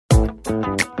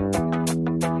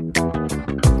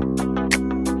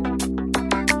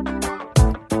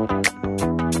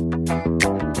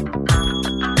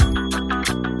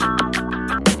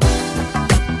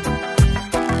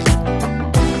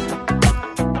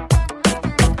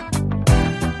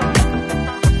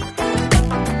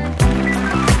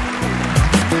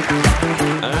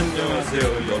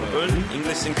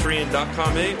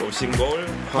잉글리쉬인코리언.com에 오신 걸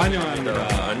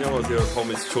환영합니다. 안녕하세요,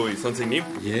 토마스 조이 선생님.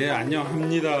 예,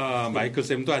 안녕합니다. 마이클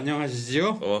쌤도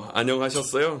안녕하시지요?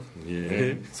 안녕하셨어요?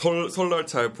 예. 설날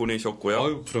잘 보내셨고요?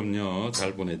 아유, 그럼요.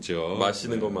 잘 보냈죠.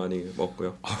 맛있는 거 많이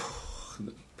먹고요.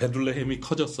 베들레헴이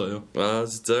커졌어요. 아,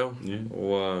 진짜요? 예.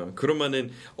 와,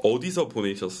 그러면은 어디서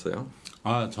보내셨어요?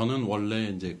 저는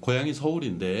원래 이제 고향이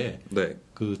서울인데, 네.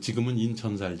 지금은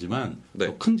인천 살지만,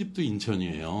 네. 큰 집도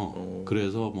인천이에요.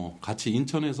 그래서 뭐 같이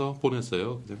인천에서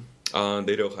보냈어요. 그냥.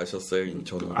 내려가셨어요,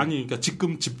 인천으로? 아니, 그러니까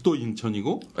지금 집도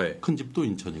인천이고, 네. 큰 집도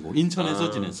인천이고,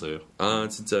 인천에서 지냈어요. 아,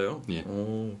 진짜요? 예.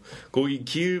 거기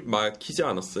길 막히지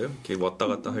않았어요? 이렇게 왔다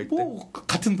갔다 할 때?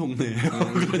 같은 동네예요.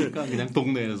 그러니까 그냥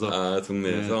동네에서.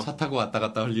 동네에서? 네, 차 타고 왔다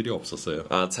갔다 할 일이 없었어요.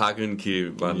 작은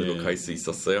길만으로 예. 갈 수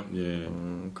있었어요? 예.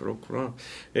 그렇구나.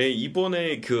 예,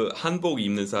 이번에 그 한복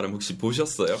입는 사람 혹시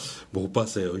보셨어요? 못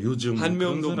봤어요. 요즘 한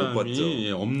명도 못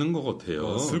봤죠. 없는 것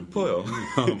같아요. 슬퍼요.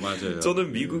 맞아요.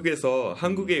 저는 미국에서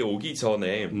한국에 오기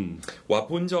전에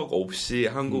와본 적 없이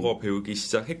한국어 배우기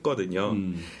시작했거든요.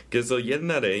 그래서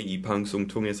옛날에 이 방송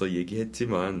통해서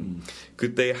얘기했지만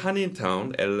그때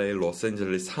한인타운, LA,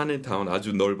 로스앤젤레스 한인타운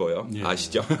아주 넓어요. 예.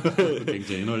 아시죠?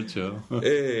 굉장히 넓죠.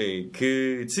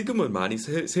 예, 지금은 많이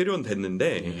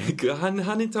세련됐는데 예. 그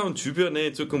한인타운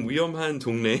주변에 조금 위험한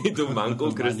동네도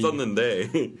많고 그랬었는데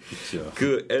그렇죠.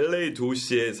 그 LA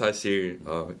도시에 사실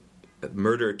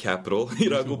murder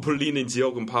capital이라고 불리는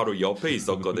지역은 바로 옆에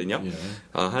있었거든요. 예.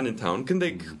 한인타운.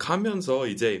 근데 가면서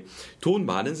이제 돈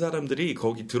많은 사람들이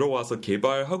거기 들어와서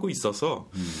개발하고 있어서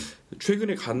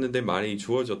최근에 갔는데 많이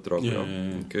좋아졌더라고요.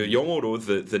 예. 그 영어로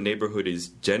the neighborhood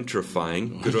is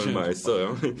gentrifying 그런 말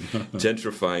써요.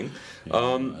 gentrifying. 예,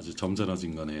 아주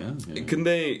점잖아진 거네요. 예.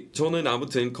 근데 저는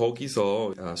아무튼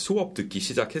거기서 수업 듣기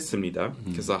시작했습니다.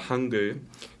 그래서 한글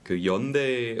그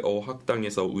연대어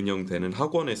학당에서 운영되는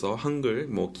학원에서 한글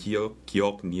뭐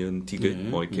기억 니은 디귿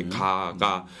뭐 이렇게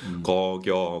가가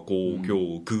거겨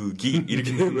고교 그기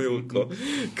이렇게 외운 거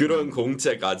그런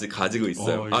공책 아직 가지고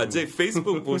있어요. 제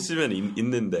페이스북 보시면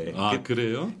있는데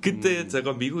그래요? 그때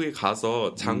제가 미국에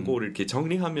가서 장고를 이렇게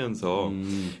정리하면서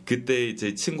그때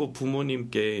제 친구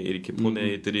부모님께 이렇게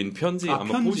보내드린 편지 아마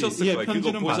편지. 보셨을 예, 거예요.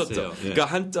 그거 보셨죠? 예.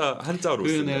 그러니까 한자로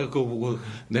쓴 내가 그거 보고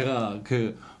내가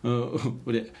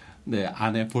우리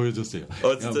아내 보여줬어요.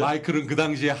 마이클은 그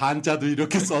당시에 한자도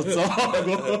이렇게 썼어.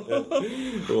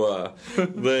 와,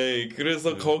 네,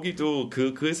 그래서 거기도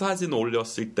그 사진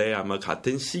올렸을 때 아마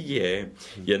같은 시기에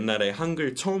옛날에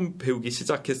한글 처음 배우기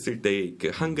시작했을 때 그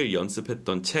한글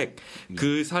연습했던 책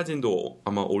그 사진도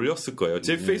아마 올렸을 거예요.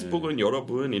 제 페이스북은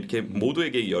여러분 이렇게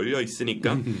모두에게 열려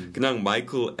있으니까 그냥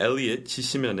마이클 엘리엇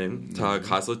치시면은 다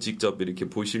가서 직접 이렇게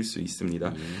보실 수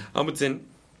있습니다.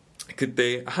 아무튼.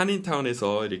 그때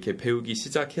한인타운에서 이렇게 배우기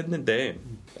시작했는데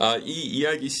이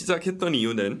이야기 시작했던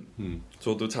이유는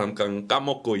저도 잠깐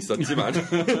까먹고 있었지만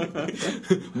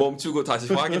멈추고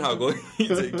다시 확인하고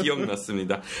이제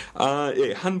기억났습니다.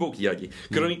 예, 한복 이야기.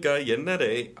 그러니까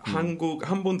옛날에 한국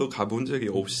한 번도 가본 적이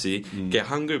없이 이렇게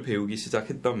한글 배우기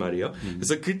시작했단 말이에요.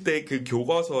 그래서 그때 그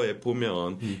교과서에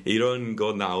보면 이런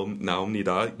거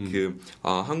나옵니다.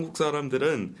 한국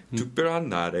사람들은 특별한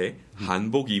날에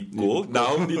한복 입고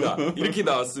나옵니다. 이렇게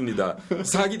나왔습니다.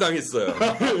 사기 당했어요.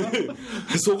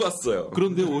 속았어요.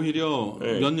 그런데 오히려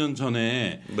몇 년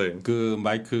전에 네. 그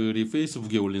마이클이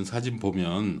페이스북에 올린 사진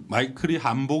보면 마이클이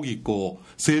한복 입고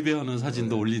세배하는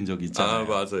사진도 올린 적이 있잖아요.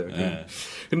 맞아요. 네.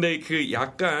 근데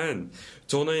약간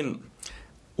저는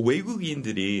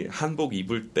외국인들이 한복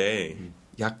입을 때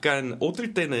약간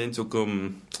어떨 때는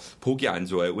조금 보기 안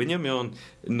좋아요. 왜냐면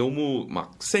너무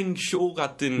막 생쇼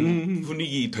같은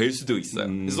분위기 될 수도 있어요.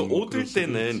 그래서 어떨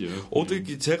때는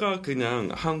제가 그냥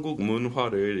한국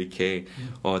문화를 이렇게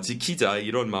지키자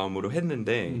이런 마음으로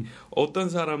했는데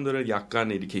어떤 사람들은 약간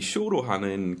이렇게 쇼로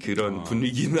하는 그런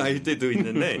분위기 날 때도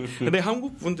있는데 근데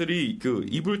한국 분들이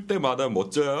입을 때마다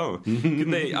멋져요.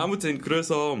 근데 아무튼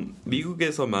그래서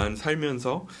미국에서만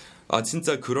살면서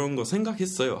진짜 그런 거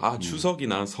생각했어요.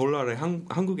 추석이나 설날에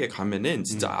한국에 가면은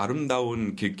진짜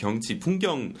아름다운 그 경치,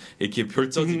 풍경 이렇게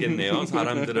펼쳐지겠네요.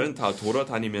 사람들은 다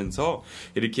돌아다니면서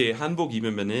이렇게 한복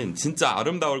입으면은 진짜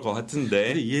아름다울 것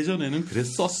같은데. 근데 예전에는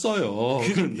그랬었어요.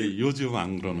 그런데 요즘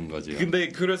안 그러는 거죠. 근데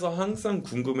그래서 항상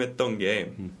궁금했던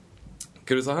게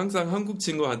그래서 항상 한국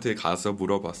친구한테 가서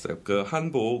물어봤어요. 그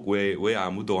한복 왜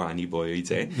아무도 안 입어요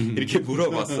이제? 이렇게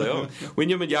물어봤어요.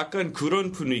 왜냐면 약간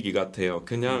그런 분위기 같아요.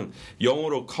 그냥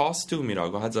영어로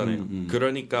costume이라고 하잖아요.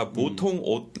 그러니까 보통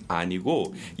옷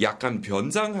아니고 약간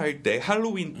변장할 때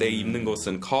할로윈 때 입는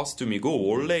것은 costume이고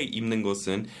원래 입는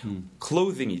것은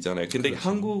clothing이잖아요. 근데 그렇죠.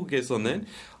 한국에서는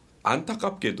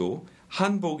안타깝게도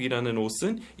한복이라는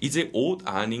옷은 이제 옷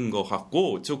아닌 것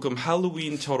같고 조금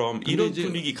할로윈처럼 이런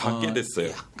분위기 갖게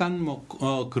됐어요. 약간 뭐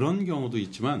그런 경우도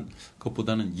있지만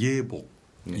그것보다는 예복,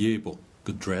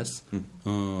 그 드레스,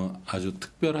 아주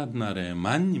특별한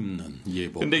날에만 입는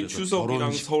예복. 근데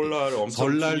추석이랑 설날 엄청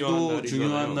설날도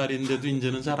중요한 날인데도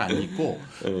이제는 잘 안 입고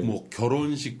뭐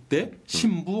결혼식 때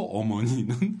신부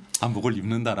어머니는 한복을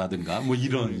입는다라든가 뭐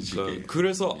이런 식의.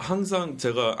 그래서 항상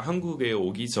제가 한국에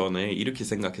오기 전에 이렇게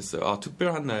생각했어요.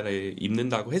 특별한 날에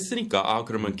입는다고 했으니까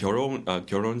그러면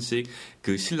결혼식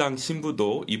그 신랑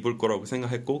신부도 입을 거라고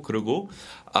생각했고 그리고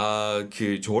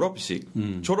그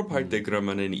졸업할 때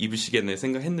그러면은 입으시겠네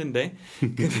생각했는데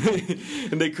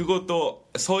근데 그것도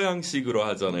서양식으로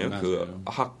하잖아요. 맞아요. 그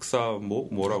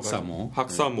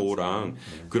학사모랑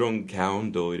그런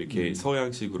가운도 이렇게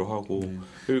서양식으로 하고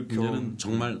이제는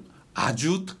정말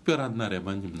아주 특별한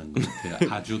날에만 입는 것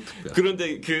같아요. 아주 특별.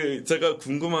 그런데 제가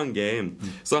궁금한 게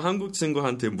그래서 한국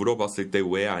친구한테 물어봤을 때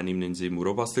왜 안 입는지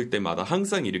물어봤을 때마다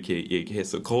항상 이렇게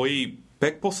얘기했어요. 거의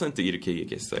 100% 이렇게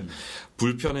얘기했어요.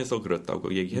 불편해서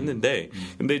그렇다고 얘기했는데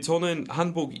근데 저는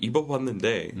한복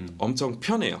입어봤는데 엄청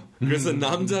편해요. 그래서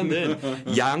남자는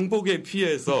양복에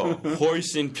비해서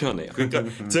훨씬 편해요. 그러니까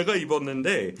제가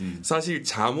입었는데 사실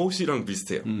잠옷이랑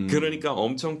비슷해요. 그러니까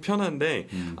엄청 편한데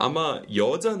아마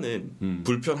여자는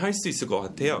불편할 수 있을 것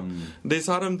같아요. 근데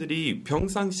사람들이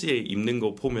평상시에 입는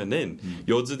거 보면은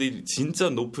여자들이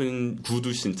진짜 높은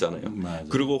구두 신잖아요. 맞아.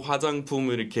 그리고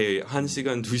화장품을 이렇게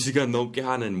 1시간, 2시간 넘게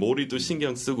하는 머리도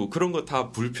신경 쓰고 그런 거 다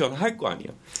불편할 거 아니에요.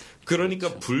 그러니까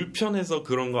그렇죠. 불편해서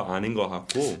그런 거 아닌 것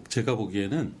같고 제가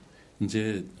보기에는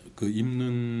이제 그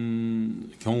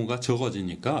입는 경우가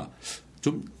적어지니까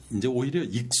좀 이제 오히려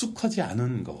익숙하지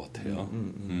않은 것 같아요.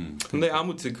 근데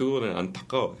아무튼 그거는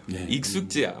안타까워요.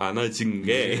 익숙지 않아진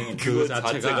게 그거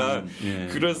자체가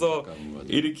그래서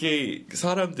이렇게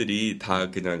사람들이 다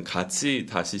그냥 같이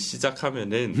다시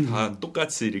시작하면은 다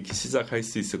똑같이 이렇게 시작할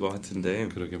수 있을 것 같은데.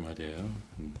 그러게 말이에요.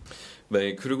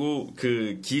 네, 그리고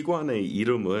그 기관의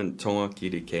이름은 정확히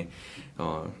이렇게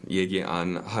얘기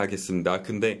안 하겠습니다.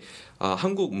 근데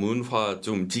한국 문화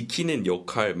좀 지키는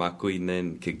역할 맡고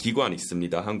있는 그 기관이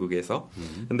있습니다. 한국에서.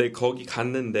 근데 거기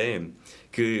갔는데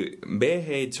그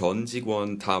매해 전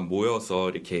직원 다 모여서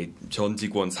이렇게 전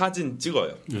직원 사진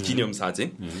찍어요. 기념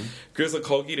사진. 그래서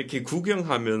거기 이렇게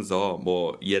구경하면서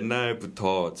뭐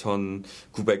옛날부터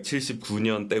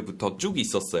 1979년 때부터 쭉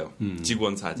있었어요.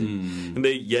 직원 사진.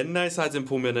 근데 옛날 사진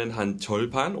보면은 한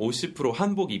절반 50%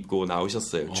 한복 입고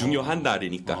나오셨어요. 중요한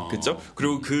날이니까. 그렇죠?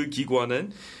 그리고 그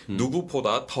기관은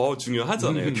누구보다 더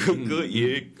중요하잖아요. 그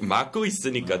일 맡고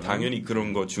있으니까 당연히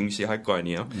그런 거 중시할 거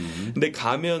아니에요. 근데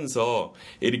가면서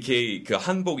이렇게 그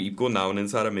한복 입고 나오는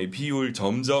사람의 비율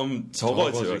점점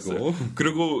적어지고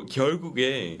그리고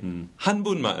결국에 한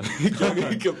분만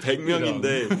결국에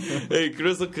 100명인데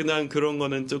그래서 그냥 그런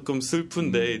거는 조금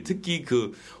슬픈데 특히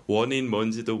그 원인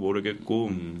뭔지도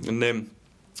모르겠고 근데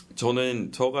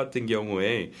저는 저 같은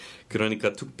경우에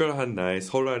그러니까 특별한 날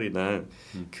설날이나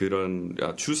그런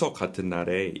추석 같은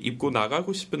날에 입고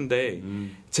나가고 싶은데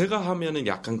제가 하면은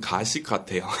약간 가식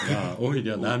같아요.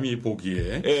 오히려 남이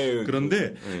보기에.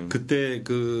 그런데 그때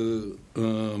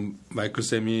마이클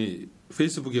쌤이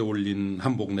페이스북에 올린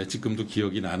한복 내 지금도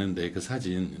기억이 나는데 그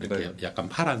사진 이렇게 약간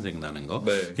파란색 나는 거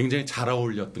굉장히 잘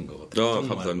어울렸던 것 같아요.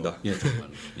 감사합니다.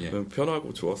 정말로.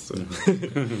 편하고 좋았어요.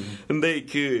 근데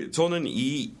저는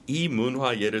이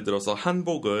문화 예를 들어서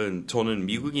한복은 저는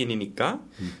미국인이니까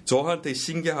저한테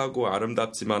신기하고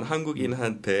아름답지만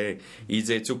한국인한테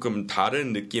이제 조금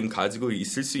다른 느낌 가지고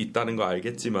있을 수 있다는 거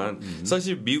알겠지만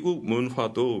사실 미국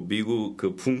문화도 미국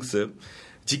그 풍습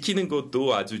지키는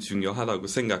것도 아주 중요하다고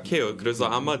생각해요. 그래서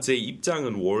아마 제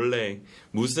입장은 원래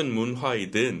무슨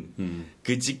문화이든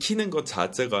그 지키는 것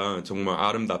자체가 정말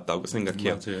아름답다고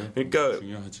생각해요. 맞아요. 그러니까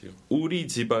중요하죠. 우리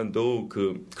집안도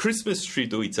그 크리스마스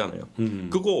트리도 있잖아요.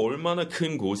 그거 얼마나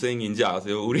큰 고생인지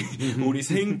아세요? 우리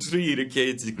생트리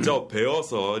이렇게 직접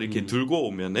베어서 이렇게 들고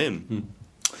오면은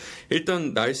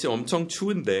일단 날씨 엄청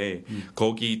추운데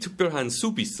거기 특별한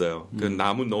숲이 있어요. 그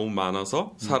나무 너무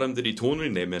많아서 사람들이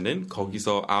돈을 내면은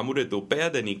거기서 아무래도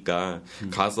빼야 되니까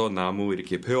가서 나무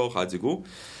이렇게 베어가지고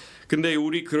근데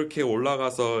우리 그렇게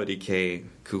올라가서 이렇게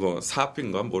그거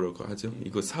삽인가 뭐라고 하죠?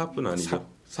 이거 삽은 아니죠?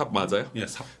 삽 맞아요?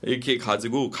 삽. 이렇게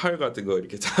가지고 칼 같은 거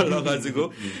이렇게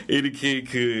잘라가지고 이렇게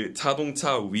그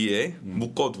자동차 위에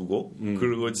묶어두고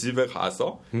그리고 집에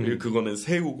가서 그거는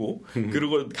세우고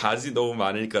그리고 가지 너무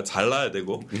많으니까 잘라야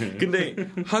되고 근데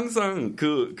항상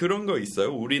그런 거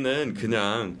있어요. 우리는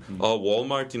그냥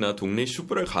월마트나 동네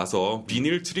슈퍼를 가서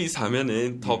비닐 트리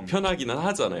사면은 더 편하기는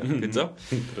하잖아요. 그렇죠?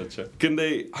 그렇죠.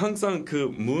 근데 항상 그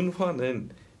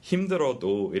문화는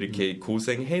힘들어도 이렇게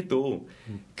고생해도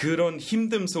그런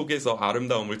힘듦 속에서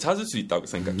아름다움을 찾을 수 있다고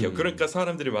생각해요. 그러니까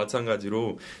사람들이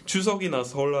마찬가지로 추석이나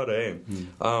설날에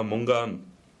뭔가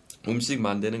음식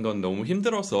만드는 건 너무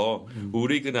힘들어서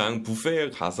우리 그냥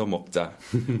뷔페에 가서 먹자.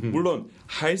 물론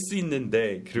할 수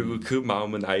있는데 그리고 그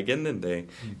마음은 알겠는데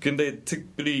근데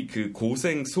특별히 그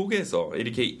고생 속에서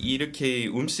이렇게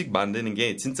음식 만드는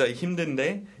게 진짜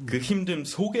힘든데 그 힘듦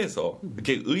속에서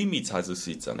이렇게 의미 찾을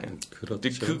수 있잖아요.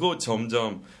 그렇죠. 그거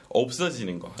점점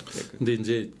없어지는 것 같아요. 근데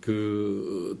이제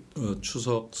그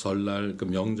추석, 설날, 그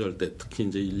명절 때 특히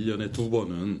이제 1년에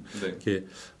 2번은 네. 이렇게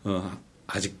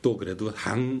아직도 그래도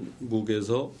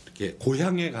한국에서 이렇게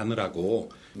고향에 가느라고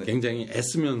네. 굉장히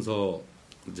애쓰면서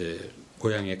이제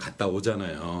고향에 갔다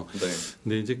오잖아요. 네.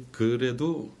 근데 이제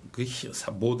그래도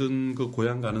모든 그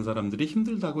고향 가는 사람들이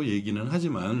힘들다고 얘기는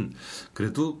하지만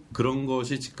그래도 그런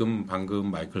것이 지금 방금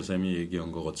마이클 쌤이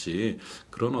얘기한 것 같이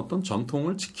그런 어떤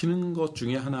전통을 지키는 것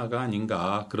중에 하나가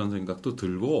아닌가 그런 생각도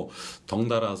들고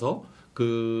덩달아서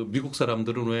그 미국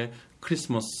사람들은 왜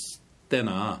크리스마스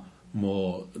때나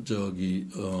뭐 저기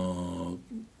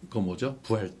그 뭐죠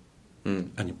부활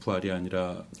아니 부활이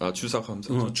아니라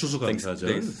추수감사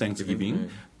추수감사절 Thanksgiving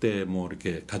때 뭐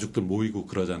이렇게 가족들 모이고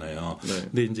그러잖아요. 네.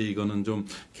 근데 이제 이거는 좀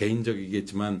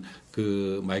개인적이겠지만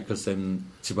그 마이클 쌤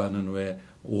집안은 왜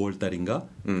 5월 달인가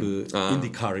그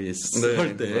인디카리스 네,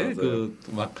 할 때 그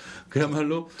막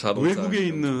그야말로 외국에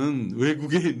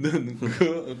있는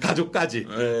그 가족까지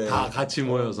네. 다 같이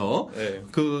모여서 네.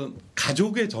 그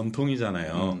가족의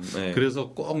전통이잖아요. 네. 그래서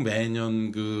꼭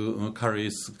매년 그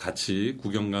카리스 같이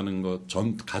구경 가는 것,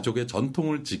 가족의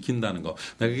전통을 지킨다는 거,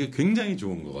 나 그게 굉장히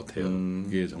좋은 것 같아요.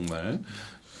 그게 정말.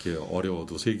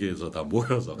 어려워도 세계에서 다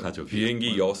모여서 가족이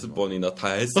비행기 6번이나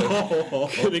다 했어요.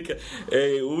 그러니까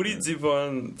우리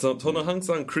집안 저는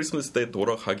항상 크리스마스 때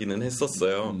돌아가기는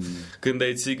했었어요.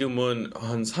 근데 지금은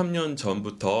한 3년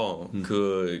전부터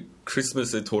그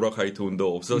크리스마스에 돌아갈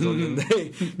돈도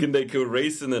없어졌는데 근데 그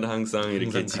레이스는 항상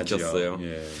이렇게 지켰어요.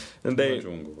 예, 근데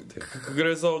좋은 것 같아요.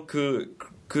 그래서 그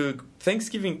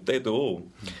Thanksgiving 때도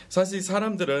사실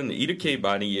사람들은 이렇게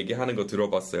많이 얘기하는 거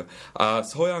들어봤어요.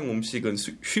 서양 음식은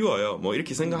쉬워요. 뭐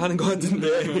이렇게 생각하는 것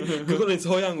같은데 그거는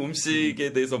서양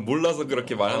음식에 대해서 몰라서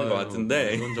그렇게 말하는 것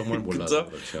같은데 그건 정말 몰라서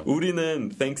그렇죠. 우리는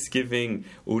Thanksgiving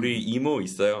우리 이모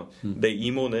있어요. 내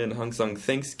이모는 항상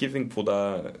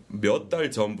Thanksgiving보다 몇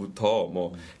달 전부터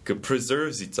뭐 그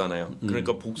preserves 있잖아요.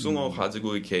 그러니까 복숭아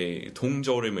가지고 이렇게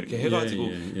동절임 이렇게 해가지고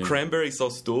cranberry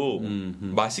소스도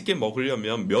맛있게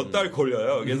먹으려면 몇 달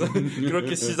걸려요. 그래서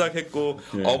그렇게 시작했고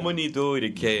어머니도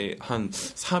이렇게 한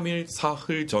 3일,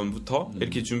 4일 전부터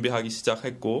이렇게 준비하기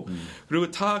시작했고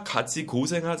그리고 다 같이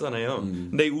고생하잖아요.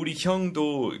 근데 우리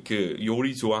형도 그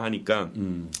요리 좋아하니까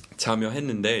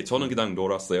참여했는데 저는 그냥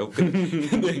놀았어요.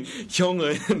 근데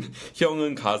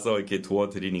형은 가서 이렇게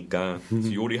도와드리니까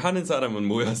요리하는 사람은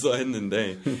모여서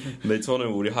했는데 근데 저는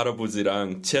우리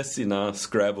할아버지랑 체스나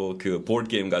스크래블 그 보드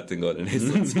게임 같은 거는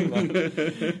했었지만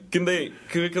근데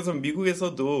그래서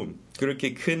미국에서도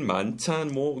그렇게 큰 만찬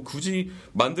뭐 굳이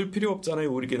만들 필요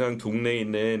없잖아요. 우리 그냥 동네에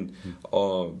있는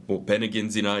뭐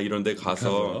베네긴즈나 이런 데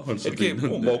가서 이렇게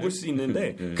뭐 먹을 수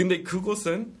있는데 근데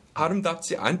그것은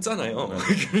아름답지 않잖아요.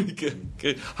 그러니까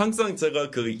항상 제가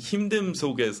그 힘듦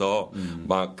속에서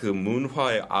막 그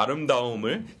문화의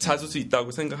아름다움을 찾을 수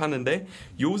있다고 생각하는데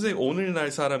요새 오늘날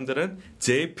사람들은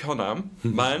제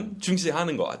편함만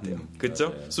중시하는 것 같아요.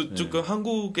 그렇죠? 조금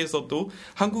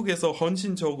한국에서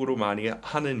헌신적으로 많이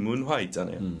하는 문화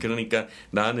있잖아요. 그러니까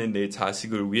나는 내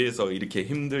자식을 위해서 이렇게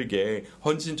힘들게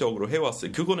헌신적으로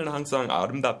해왔어요. 그거는 항상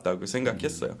아름답다고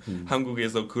생각했어요.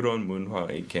 한국에서 그런 문화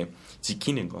이렇게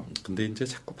지키는 거. 근데 이제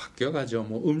자꾸 바뀌어가죠.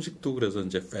 뭐 음식도 그래서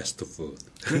이제 패스트푸드.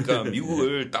 그러니까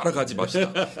미국을 따라가지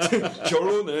맙시다.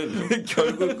 결론은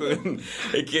결국은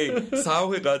이렇게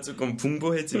사회가 조금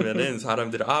풍부해지면은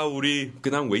사람들이 우리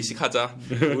그냥 외식하자.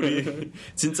 우리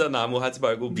진짜 나무 하지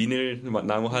말고 비닐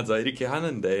나무 하자 이렇게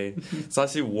하는데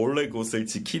사실 원래 곳을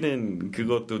지키는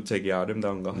그것도 되게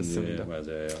아름다운 것 같습니다. 네,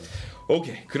 맞아요.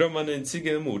 오케이. 그러면은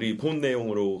지금 우리 본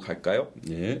내용으로 갈까요?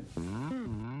 네.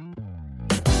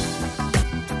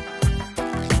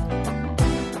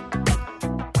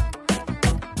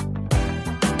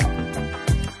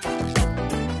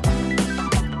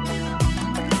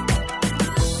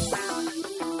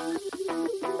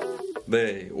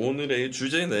 네, 오늘의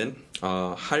주제는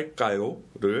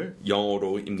할까요를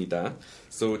영어로입니다.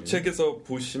 So 책에서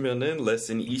보시면은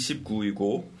레슨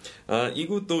 29이고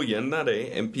이것도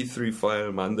옛날에 MP3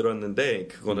 파일 만들었는데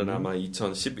그거는 아마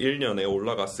 2011년에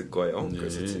올라갔을 거예요.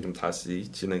 그래서 지금 다시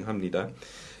진행합니다.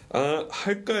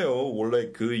 할까요? 원래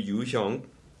그 유형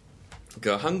그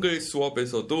한글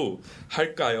수업에서도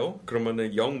할까요?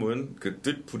 그러면은 영문 그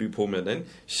뜻풀이 보면은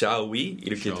shall we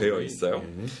이렇게 되어 있어요.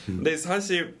 근데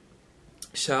사실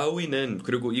shall we는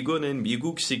그리고 이거는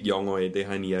미국식 영어에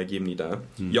대한 이야기입니다.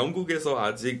 영국에서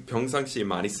아직 평상시에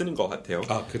많이 쓰는 것 같아요.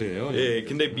 아 그래요? 예,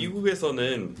 근데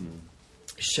미국에서는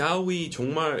shall we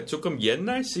정말 조금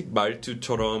옛날식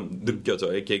말투처럼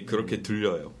느껴져요. 이렇게 그렇게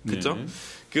들려요. 그렇죠?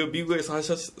 그 미국에서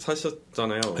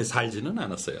사셨잖아요. 살지는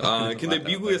않았어요. 아, 근데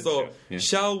미국에서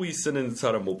shall we 쓰는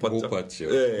사람 못 봤죠? 못 봤죠.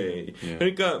 예.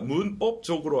 그러니까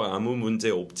문법적으로 아무 문제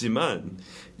없지만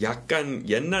약간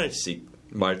옛날식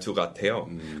말투 같아요.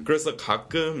 그래서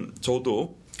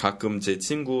저도 가끔 제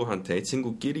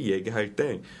친구끼리 얘기할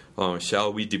때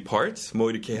shall we depart?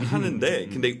 뭐 이렇게 하는데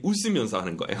근데 웃으면서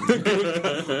하는 거예요.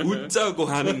 그러니까 웃자고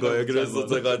하는 거예요. 그래서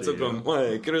제가 조금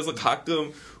그래서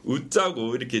가끔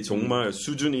웃자고 이렇게 정말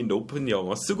수준이 높은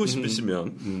영어 쓰고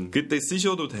싶으시면 그때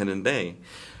쓰셔도 되는데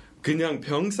그냥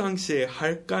평상시에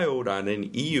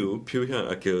할까요라는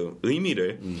표현 그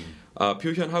의미를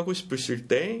표현하고 싶으실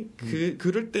때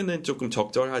그럴 때는 조금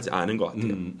적절하지 않은 것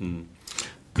같아요.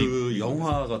 그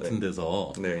영화 같은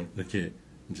데서 네. 이렇게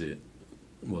이제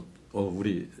뭐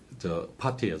우리 저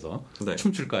파티에서 네.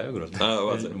 춤출까요? 그럴 때. 아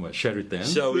맞아요. 뭐 Shall we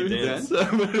dance? Shall we dance?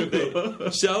 네.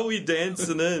 Shall we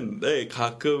dance는 네,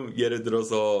 가끔 예를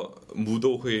들어서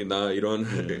무도회나 이런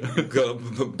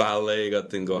그 발레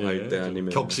같은 거 할 때 아니면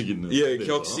격식 있는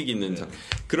격식 있는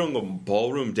그런 거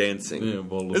ballroom dancing.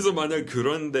 그래서 만약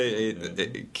그런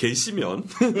데 계시면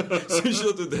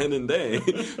쓰셔도 되는데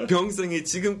평생에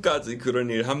지금까지 그런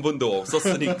일 한 번도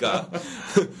없었으니까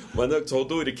만약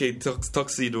저도 이렇게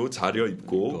턱시도 차려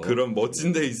입고 그런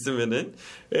멋진 데 있으면은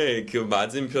그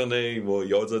맞은편에 뭐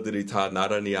여자들이 다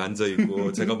나란히 앉아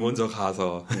있고 제가 먼저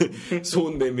가서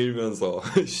손 내밀면서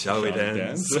shall we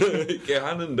dance 이렇게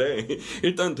하는데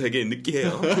일단 되게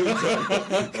느끼해요.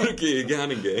 그렇게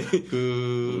얘기하는 게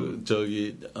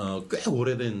꽤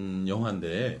오래된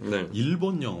영화인데 네.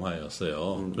 일본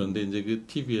영화였어요. 그런데 이제 그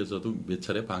TV에서도 몇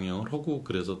차례 방영을 하고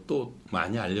그래서 또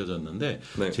많이 알려졌는데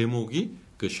네. 제목이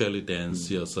그 Shall we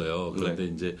dance였어요. 그런데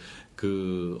네. 이제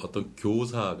그 어떤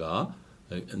교사가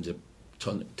이제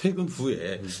퇴근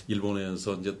후에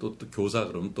일본에서 이제 또 교사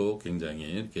그러면 또 굉장히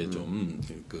이렇게 좀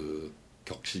그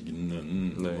격식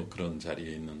있는 네. 뭐 그런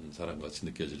자리에 있는 사람 같이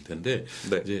느껴질 텐데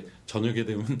네. 이제 저녁에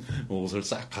되면 옷을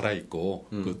싹 갈아입고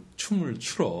그 춤을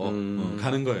추러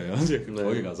가는 거예요. 이제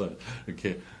거기 가서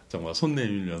이렇게 정말 손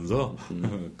내밀면서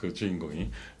그 주인공이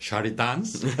샤리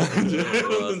단스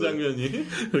그런 장면이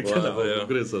이렇게 나오고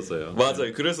그랬었어요.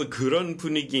 맞아요. 그래서 그런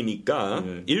분위기니까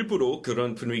일부러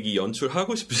그런 분위기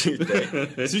연출하고 싶으실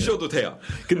때 쓰셔도 돼요.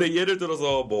 근데 예를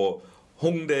들어서 뭐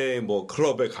홍대 뭐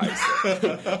클럽에 가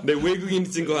있어. 근데 외국인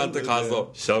친구한테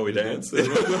가서 Shall we dance?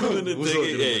 이러면은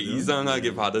되게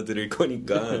이상하게 받아들일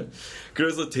거니까.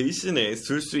 그래서 대신에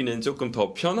쓸 수 있는 조금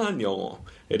더 편한 영어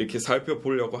이렇게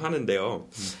살펴보려고 하는데요.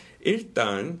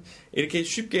 일단 이렇게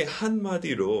쉽게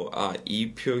한마디로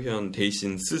이 표현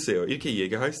대신 쓰세요 이렇게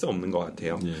얘기할 수 없는 것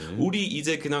같아요. 우리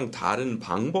이제 그냥 다른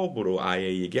방법으로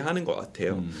아예 얘기하는 것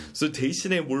같아요. 그래서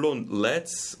대신에 물론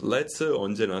let's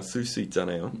언제나 쓸 수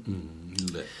있잖아요.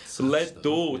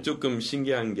 let도 조금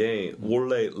신기한 게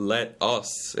원래 let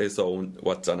us에서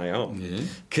왔잖아요.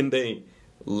 근데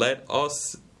let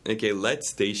us 이렇게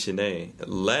let's 대신에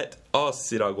let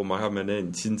us이라고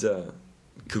말하면은 진짜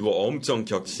그거 엄청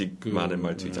격식 많은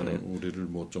말투잖아요. 우리를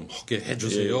뭐 좀 하게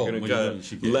해주세요. 그러니까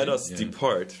뭐 let us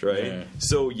depart, right?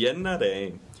 So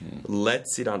옛날에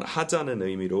let's이란 하자는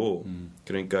의미로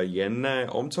그러니까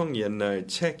엄청 옛날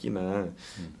책이나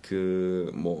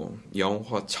그 뭐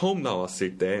영화 처음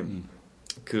나왔을 때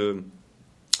그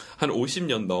한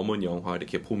 50년 넘은 영화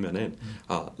이렇게 보면은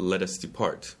let us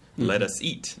depart. Let us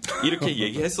eat 이렇게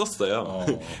얘기했었어요.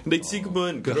 근데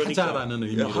지금은 그러니까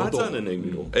하자는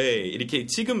의미로 이렇게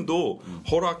지금도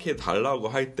허락해 달라고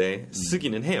할 때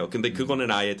쓰기는 해요. 근데 그거는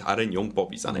아예 다른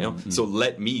용법이잖아요. So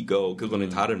let me go 그거는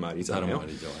다른 말이잖아요. 다른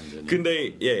말이죠, 완전히.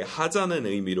 근데 하자는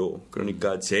의미로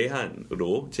그러니까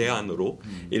제한으로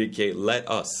이렇게 let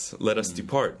us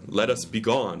depart, let us be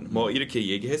gone 뭐 이렇게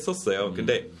얘기했었어요.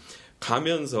 근데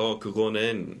가면서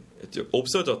그거는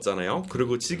없어졌잖아요.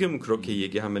 그리고 지금 그렇게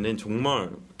얘기하면은 정말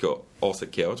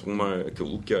어색해요. 정말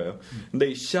웃겨요.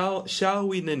 근데 shall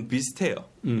we는 비슷해요.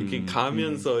 이렇게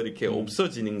가면서 이렇게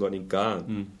없어지는 거니까.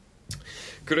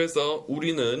 그래서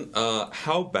우리는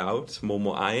how about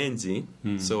ing.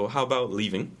 So how about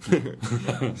leaving?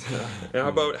 how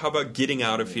about getting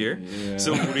out of here?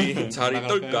 So 우리 자리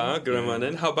떨까?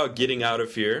 그러면은 how about getting out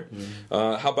of here?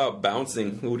 How about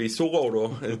bouncing? 우리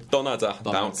속어로 떠나자.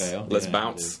 bounce. Let's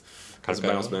bounce. How's it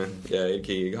bounce, man?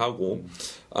 이렇게 얘기하고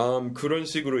그런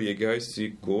식으로 얘기할 수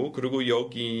있고 그리고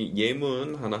여기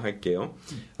예문 하나 할게요.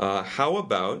 How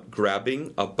about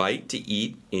grabbing a bite to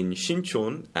eat in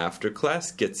신촌 after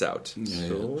class gets out?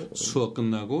 So, 수업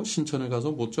끝나고 신촌에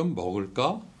가서 뭐 좀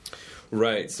먹을까?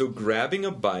 Right. So grabbing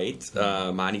a bite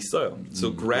많이 써요.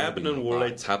 So grab는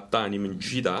원래 잡다 아니면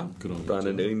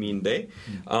쥐다라는 의미인데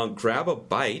grab a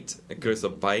bite.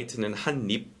 그래서 bite는 한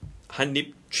입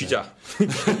쥐자.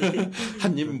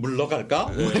 한 입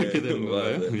물러갈까? 이렇게 되는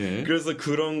거예요. 예. 그래서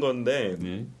그런 건데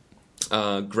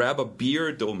grab a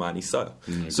beer도 많이 써요.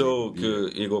 So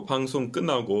이거 방송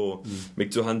끝나고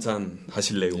맥주 한 잔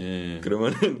하실래요? 예.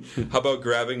 그러면은 how about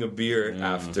grabbing a beer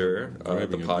after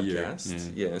the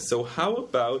podcast? Yeah. So how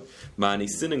about 많이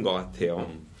쓰는 것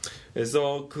같아요.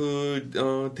 그래서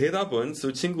대답은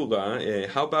so 친구가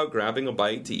how about grabbing a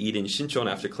bite to eat in 신촌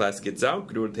after class gets out?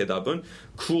 그리고 대답은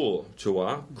cool,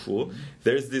 좋아, cool.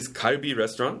 There's this 갈비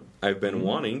restaurant I've been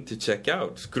wanting to check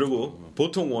out. 그리고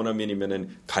보통 원어민이면은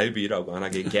갈비라고 안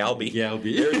하게 galbi.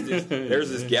 There's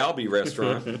this galbi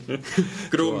restaurant.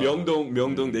 그리고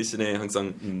명동 대신에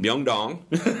항상 명동.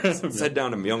 Sit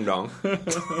down in 명동.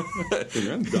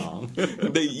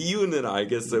 근데 이유는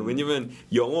알겠어요. 왜냐면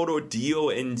영어로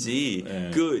D-O-N-G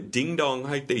그 딩동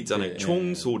할 때 있잖아요.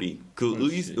 총소리. 그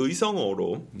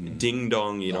의성어로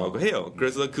딩동이라고 해요.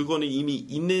 그래서 그거는 이미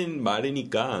있는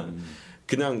말이니까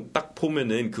그냥 딱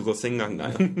보면은 그거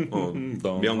생각나요.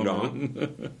 명동.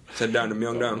 Sit down to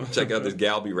명동. Check out this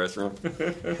galbi restaurant.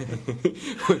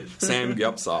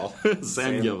 삼겹살.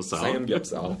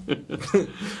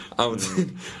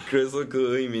 아무튼 그래서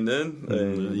그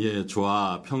의미는 예,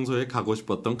 좋아. 평소에 가고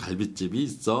싶었던 갈비집이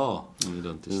있어.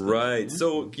 이런 뜻이죠. Right.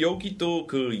 So 여기 또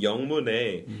그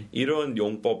영문에 이런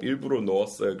용법 일부러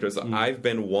넣었어요. 그래서 I've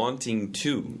been wanting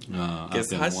to.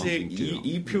 사실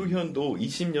이 표현도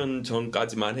 20년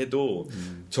전까지만 해도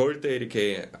절대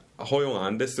이렇게 허용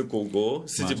안 됐을 거고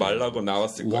쓰지 말라고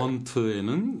나왔을 거예요.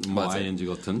 want에는 뭐 ing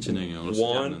같은 진행형을 쓰지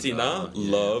않는다. want이나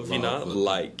love이나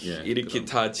like 이렇게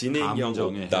다 진행형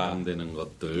없다. 해당되는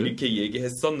것들 이렇게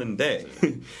얘기했었는데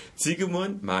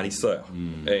지금은 많이 써요.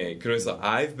 네, 그래서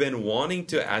I've been wanting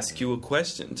to ask you a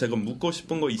question. 제가 묻고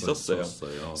싶은 거 있었어요.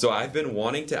 So I've been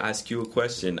wanting to ask you a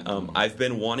question. I've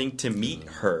been wanting to meet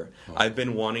her. I've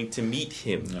been wanting to meet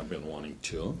him. I've been wanting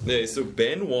to. 네, so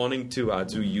been wanting to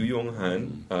아주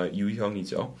유용한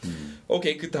유형이죠.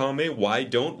 오케이, 그 다음에 why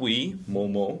don't we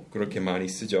뭐뭐 그렇게 많이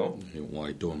쓰죠.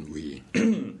 Why don't we?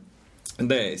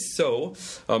 네, so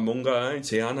뭔가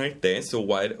제안할 때, so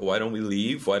why don't we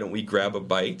leave? Why don't we grab a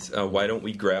bite? Why don't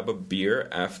we grab a beer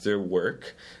after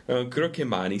work? 그렇게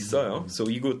많이 써요. So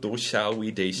이것도 shall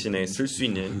we 대신에 쓸 수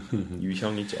있는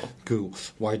유형이죠. 그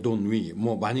why don't we?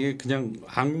 뭐 만약에 그냥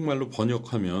한국말로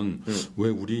번역하면 왜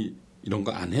우리 이런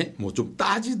거 안 해? 뭐 좀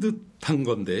따지듯한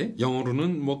건데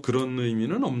영어로는 뭐 그런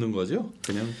의미는 없는 거죠.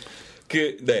 그냥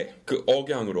그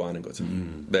억양으로 하는 거죠.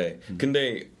 네.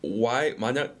 근데 why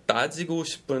만약 따지고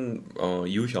싶은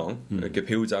유형 이렇게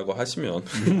배우자고 하시면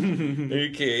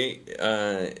이렇게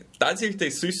따질 때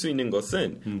쓸 수 있는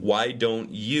것은 why don't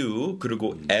you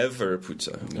그리고 ever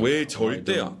붙여요. 왜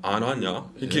절대 안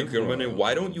하냐? 이렇게 그러면은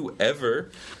why don't you ever?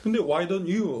 근데 why don't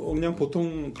you 그냥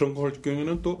보통 그런 거 할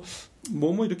경우에는 또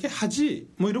뭐 이렇게 하지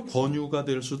뭐 이런 권유가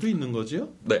될 수도 있는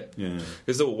거죠. 네.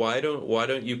 그래서 why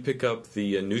don't you pick up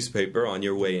the newspaper on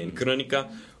your way in? 그러니까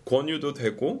권유도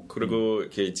되고 그리고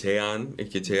이렇게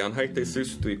제안할 때 쓸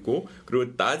수도 있고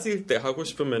그리고 따질 때 하고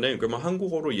싶으면은 그러면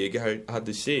한국어로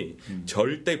얘기하듯이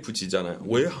절대 붙이잖아요.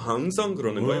 왜 항상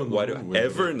그러는 거예요? Why don't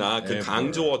ever나 그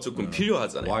강조가 조금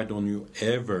필요하잖아요. Why don't you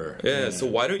ever? Yeah, so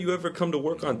why don't you ever come to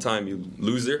work on time, you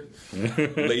loser,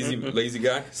 lazy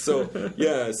guy? So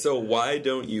why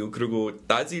don't you? 그리고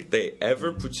따질 때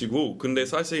ever 붙이고 근데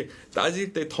사실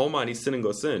따질 때 더 많이 쓰는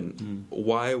것은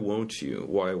why won't you?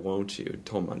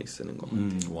 더 많이 쓰는 거.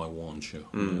 Why won't you?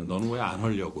 너는 왜 안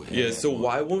하려고 해? Yeah, so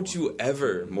why won't you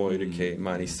ever? 뭐 이렇게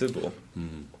많이 쓰고.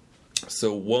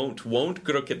 So won't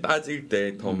그렇게 따질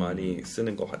때 더 많이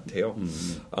쓰는 것 같아요.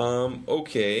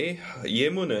 Okay,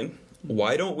 예문은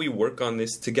why don't we work on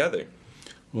this together?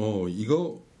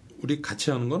 이거 우리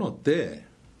같이 하는 건 어때?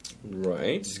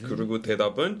 Right. 그리고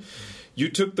대답은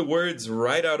You took the words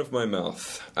right out of my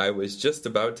mouth. I was just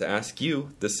about to ask you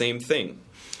the same thing.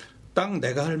 딱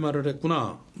내가 할 말을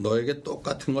했구나. 너에게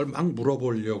똑같은 걸 막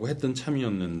물어보려고 했던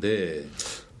참이었는데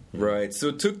Right.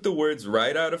 So took the words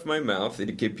right out of my mouth.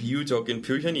 이렇게 비유적인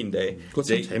표현인데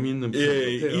그것은 재미있는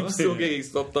표현 같아요. 입속에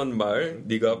있었던 말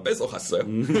네가 뺏어갔어요.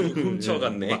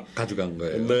 훔쳐갔네. 가져간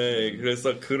거예요. 네.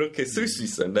 그래서 그렇게 쓸 수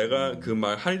있어요. 내가 그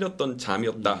말 하려던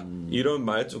잠이었다. 이런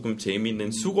말 조금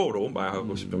재미있는 수고로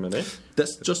말하고 싶으면은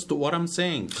That's just what I'm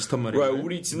saying. 비슷한 말이에요. Right.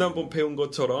 우리 지난번 배운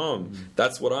것처럼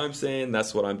That's what I'm saying.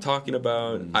 That's what I'm talking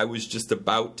about. I was just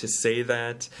about to say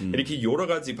that. 이렇게 여러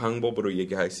가지 방법으로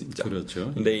얘기할 수 있죠.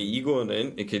 그렇죠. 근데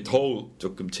이거는 이렇게 더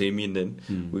조금 재미있는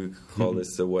we call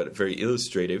this what very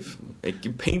illustrative. It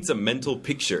paints a mental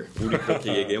picture. 우리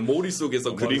그렇게 얘기해요.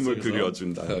 머릿속에서 그림을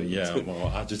그려준다.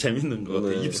 뭐 아주 재밌는 거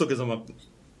같아요. 입속에서 막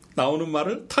나오는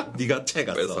말을 탁 네가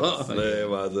채갔어. 네,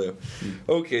 맞아요.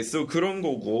 오케이, so 그런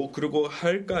거고 그리고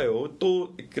할까요?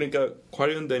 또 그러니까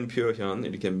관련된 표현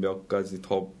이렇게 몇 가지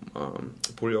더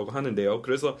보려고 하는데요.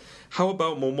 그래서 how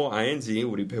about 뭐뭐 ing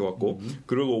우리 배웠고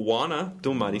그리고 wanna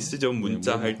또 많이 쓰죠.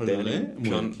 문자 할 때는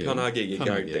편하게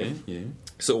얘기할 때.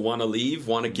 So wanna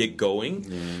leave, wanna get going.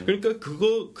 그러니까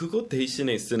그거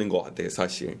대신에 쓰는 것 같아요.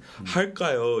 사실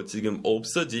할까요? 지금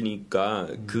없어지니까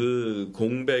그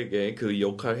공백에 그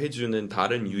역할 해주는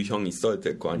다른 유형이 있어야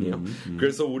될 거 아니에요.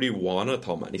 그래서 우리 wanna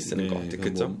더 많이 쓰는 것 같아요.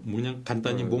 그렇죠? 그냥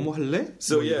간단히 뭐뭐 할래?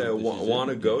 So yeah,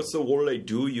 wanna go. So 원래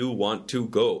do you want to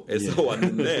go? 에서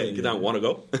왔는데 그냥 wanna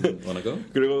go. Wanna go?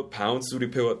 그리고 bounce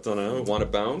우리 배웠잖아요. Wanna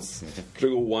bounce.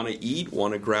 그리고 wanna eat,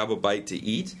 wanna grab a bite to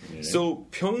eat. So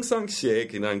평상시에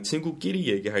그냥 친구끼리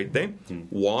얘기할 때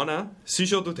wanna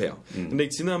쓰셔도 돼요. 근데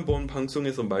지난번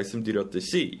방송에서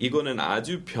말씀드렸듯이 이거는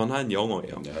아주 편한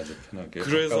영어예요. 네, 아주 편하게.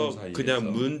 그래서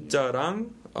그냥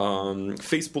문자랑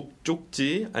페이스북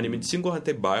쪽지 아니면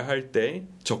친구한테 말할 때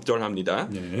적절합니다.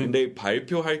 근데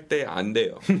발표할 때 안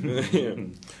돼요.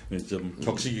 좀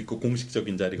격식 있고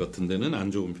공식적인 자리 같은 데는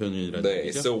안 좋은 표현이라는 네,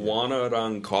 얘기죠. so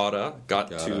wanna랑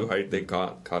got to 할 때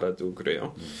gotta도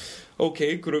그래요.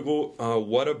 오케이, 그리고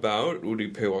what about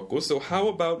우리 배웠고, so how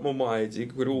about 뭐뭐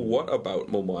ing 그리고 what about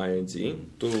뭐뭐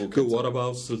ing 또 그 what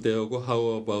about 쓸 때하고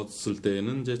how about 쓸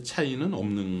때는 이제 차이는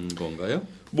없는 건가요?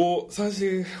 뭐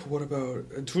사실 what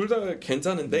about 둘 다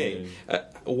괜찮은데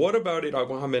what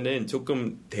about이라고 하면은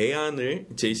조금 대안을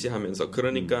제시하면서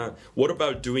그러니까 what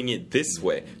about doing it this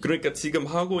way 그러니까 지금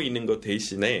하고 있는 거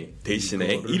대신에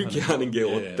이렇게 하는 게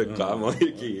어떨까 뭐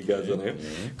이렇게 얘기하잖아요.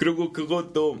 그리고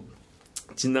그것도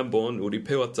지난번 우리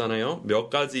배웠잖아요. 몇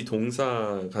가지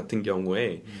동사 같은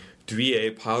경우에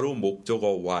뒤에 바로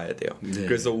목적어 와야 돼요.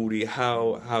 그래서 우리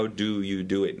how do you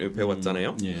do it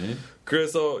배웠잖아요.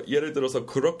 그래서 예를 들어서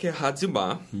그렇게 하지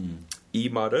마. 이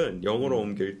말은 영어로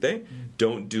옮길 때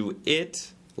don't do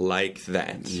it like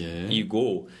that.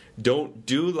 이고 don't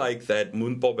do like that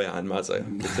문법에 안 맞아요.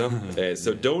 그렇죠? 네,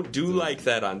 so don't do like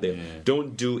that 안 돼요.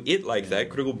 Don't do it like that.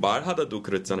 그리고 말하다도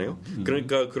그랬잖아요.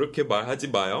 그러니까 그렇게 말하지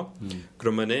마요.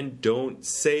 그러면은 don't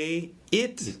say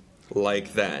it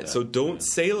like that. So don't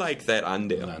say like that 안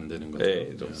돼요. 안 되는 거죠.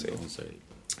 네, don't say.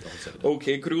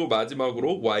 오케이, 그리고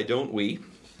마지막으로 why don't we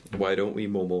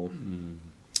뭐뭐.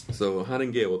 So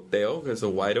하는 게 어때요? 그래서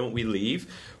why don't we leave?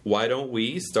 Why don't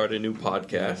we start a new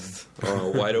podcast?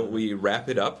 Why don't we wrap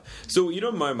it up? So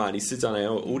이런 말 많이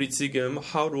쓰잖아요. 우리 지금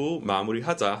하루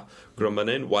마무리하자.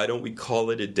 그러면은 why don't we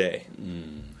call it a day?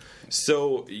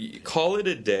 So call it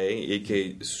a day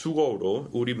이렇게 수거로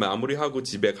우리 마무리하고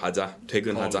집에 가자.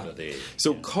 퇴근하자.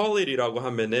 So call it이라고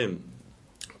하면은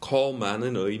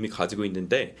call만은 의미 가지고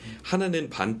있는데 하나는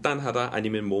반단하다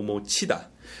아니면 뭐뭐 치다.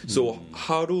 So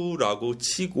하루라고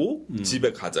치고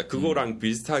집에 가자. 그거랑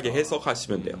비슷하게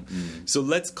해석하시면 돼요. So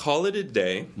let's call it a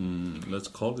day. Let's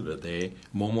call it a day.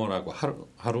 뭐뭐라고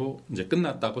하루 이제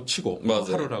끝났다고 치고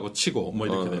하루라고 치고 뭐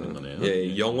이렇게 되는 거네요.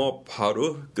 예, 영업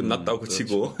하루 끝났다고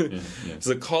치고.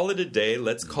 So call it a day.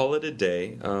 Let's call it a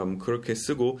day. 그렇게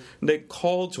쓰고. 근데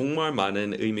call 정말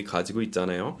많은 의미 가지고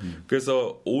있잖아요.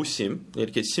 그래서 오심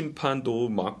이렇게 심판도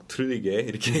막 틀리게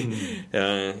이렇게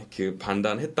그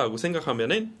판단했다고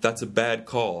생각하면은 That's a bad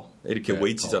call. 이렇게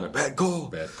외치잖아요. Bad call.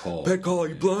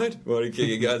 You blind? 뭐 이렇게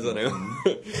얘기하잖아요.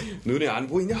 눈에 안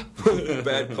보이냐?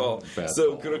 Bad call.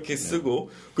 So 그렇게 쓰고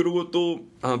그리고 또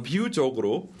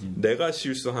비유적으로 내가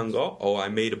실수한 거 I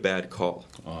made a bad call.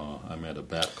 I made a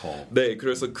bad call. 네,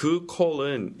 그래서 그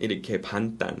call은 이렇게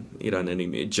판단이라는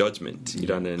의미,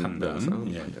 judgment이라는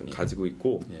판단 가지고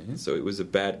있고 So it was a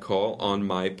bad call on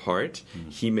my part.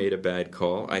 He made a bad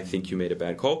call. I think you made a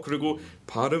bad call. 그리고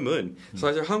발음은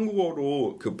사실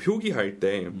한국어로 그 표기할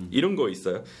때 이런 거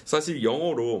있어요. 사실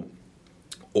영어로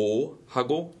O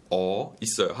하고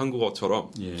있어요.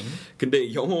 한국어처럼.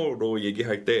 근데 영어로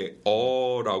얘기할 때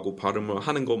어라고 발음을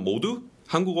하는 거 모두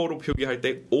한국어로 표기할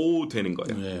때 O 되는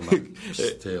거예요. 네,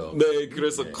 비슷해요. 네,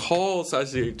 그래서 call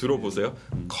사실 들어보세요.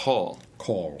 call.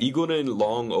 이거는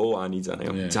long O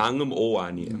아니잖아요. 네. 장음 O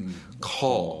아니에요.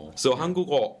 call. 그래서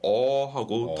한국어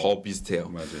어하고 더 비슷해요.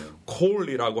 맞아요.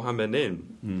 call이라고 하면은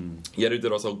예를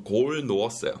들어서 goal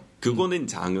놓았어요. 그거는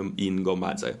장음인 거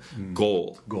맞아요.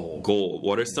 goal.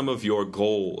 What are some of your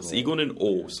goals? 이거는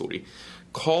O 소리.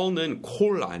 call는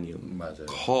call 아니에요. 맞아요.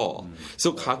 call.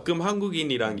 그래서 가끔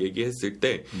한국인이랑 얘기했을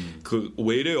때 그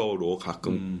외래어로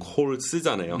가끔 call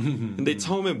쓰잖아요. 근데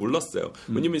처음에 몰랐어요.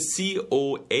 왜냐면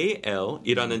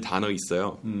COAL이라는 단어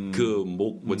있어요. 그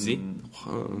뭐지?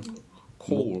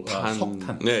 콜,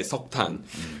 석탄. 네, 석탄.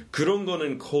 그런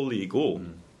거는 call이고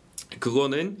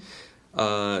그거는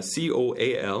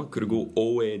COAL 그리고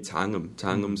O의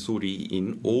장음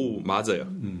소리인 O 맞아요.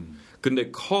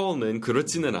 근데 call는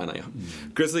그렇지는 않아요.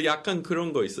 그래서 약간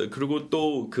그런 거 있어요. 그리고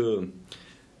또 그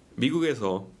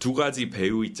미국에서 두 가지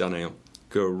배우 있잖아요.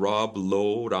 그 Rob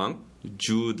Low랑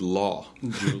Jude Law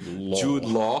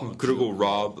그리고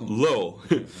Rob Lowe.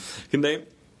 근데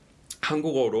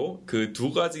한국어로 그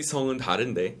두 가지 성은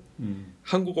다른데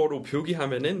한국어로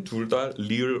표기하면은 둘 다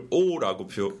리얼 O라고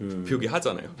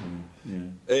표기하잖아요.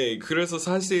 네, 그래서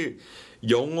사실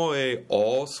영어의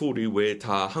어 소리 왜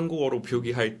다 한국어로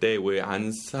표기할 때 왜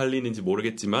안 살리는지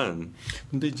모르겠지만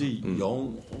근데 이제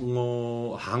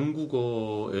영어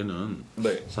한국어에는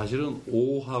네. 사실은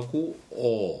오하고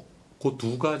그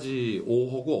두 가지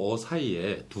오하고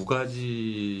사이에 두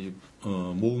가지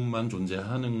모음만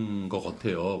존재하는 것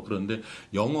같아요. 그런데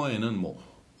영어에는 뭐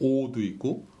오도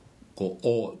있고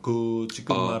그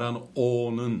지금 말한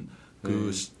오는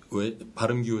왜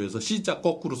발음 기호에서 C자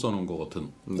거꾸로 써놓은 것 같은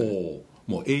오,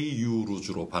 뭐 AU로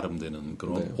주로 발음되는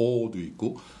그런 오도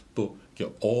있고 또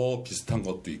이렇게 비슷한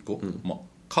것도 있고 뭐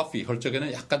커피 할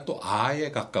적에는 약간 또 아에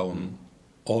가까운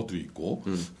어도 있고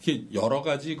이렇게 여러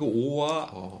가지 그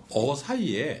오와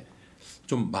사이에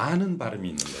좀 많은 발음이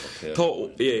있는 것 같아요.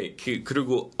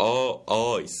 그리고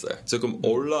있어요. 조금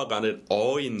올라가는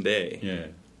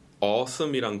어인데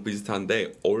awesome이랑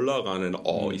비슷한데 올라가는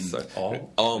있어요.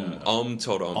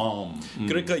 처럼.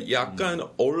 그러니까 약간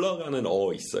올라가는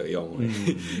있어요 영어에.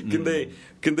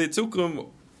 근데 조금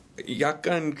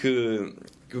약간 그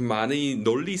많이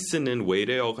널리 쓰는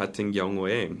외래어 같은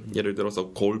경우에 예를 들어서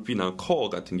골피나 커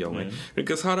같은 경우에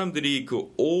그러니까 사람들이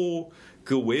그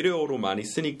외래어로 많이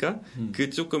쓰니까 그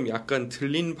조금 약간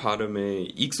틀린 발음에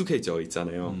익숙해져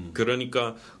있잖아요.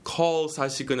 그러니까 call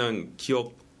사실 그냥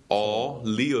기억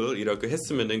real 이렇게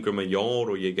했으면은 그러면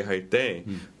영어로 얘기할 때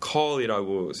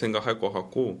call이라고 생각할 것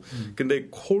같고 근데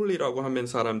call이라고 하면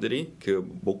사람들이 그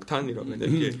목탄이라고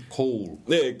이렇게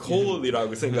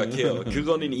call이라고 생각해요.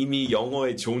 그거는 이미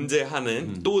영어에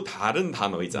존재하는 또 다른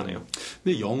단어이잖아요.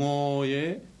 근데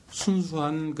영어에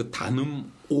순수한 그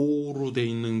단음 O로 돼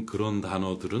있는 그런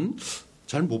단어들은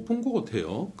잘 못 본 것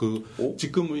같아요.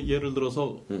 지금 예를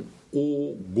들어서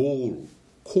goal,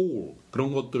 call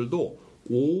그런 것들도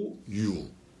OU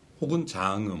혹은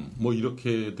장음 뭐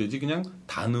이렇게 되지 그냥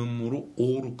단음으로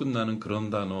O로 끝나는 그런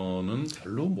단어는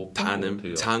별로 못 본 것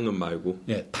같아요. 장음 말고.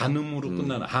 단음으로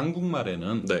끝나는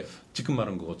한국말에는 지금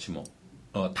말한 것 같이 뭐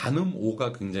단음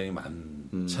O가 굉장히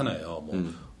많잖아요.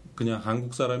 그냥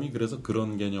한국 사람이 그래서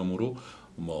그런 개념으로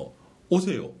뭐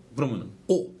오세요. 그러면은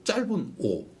짧은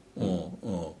O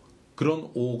그런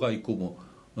O가 있고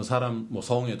뭐 사람 뭐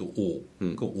성에도 O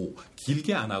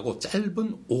길게 안 하고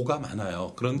짧은 O가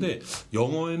많아요. 그런데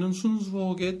영어에는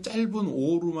순수하게 짧은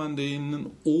O로만 돼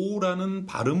있는 O라는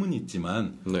발음은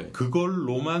있지만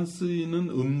그걸로만 쓰이는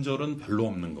음절은 별로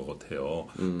없는 것 같아요.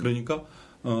 그러니까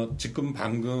지금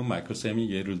방금 마이클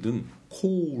쌤이 예를 든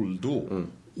cool도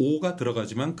O가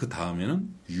들어가지만 그 다음에는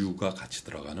U가 같이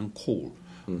들어가는 cool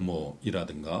뭐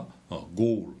이라든가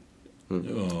goal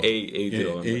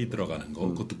A 들어가는 거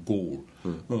그것도 goal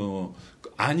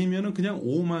아니면은 그냥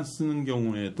O만 쓰는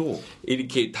경우에도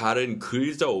이렇게 다른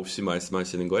글자 없이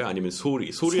말씀하시는 거예요? 아니면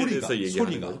소리에 대해서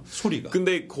얘기하는 거예요? 소리가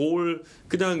근데 goal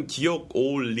그냥 기억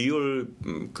리얼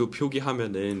그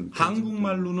표기하면은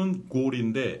한국말로는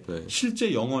goal인데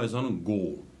실제 영어에서는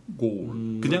goal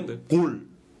그냥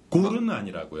goal은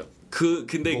아니라고요.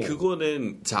 근데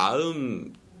그거는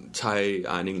자음 차이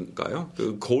아닌가요?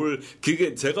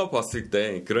 그게 제가 봤을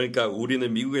때 그러니까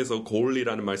우리는 미국에서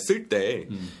goal이라는 말 쓸 때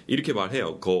이렇게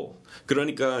말해요. goal.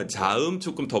 그러니까 자음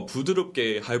조금 더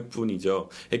부드럽게 할 뿐이죠.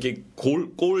 이렇게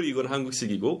goal 이건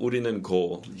한국식이고 우리는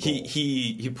goal.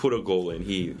 He put a goal and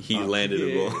he landed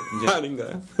a goal.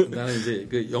 아닌가요? 나는 이제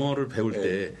그 영어를 배울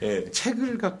때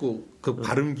책을 갖고 그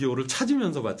발음 기호를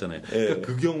찾으면서 봤잖아요. 그러니까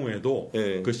그 경우에도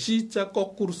그 C자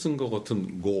거꾸로 쓴 것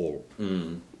같은 goal.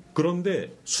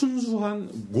 그런데 순수한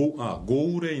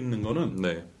고울에 있는 거는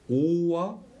네.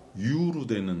 오와 유로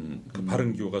되는 그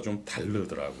발음 기호가 좀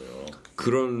다르더라고요.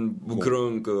 그런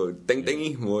그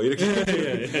땡땡이 뭐 이렇게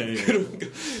그런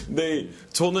네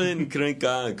저는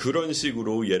그러니까 그런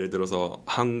식으로 예를 들어서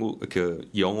한국 그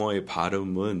영어의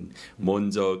발음은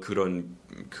먼저 그런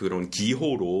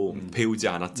기호로 배우지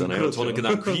않았잖아요. 그렇죠. 저는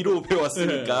그냥 귀로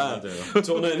배웠으니까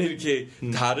저는 이렇게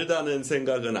다르다는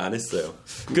생각은 안 했어요.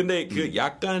 근데 그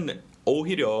약간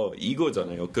오히려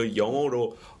이거잖아요. 그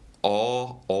영어로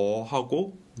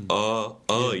하고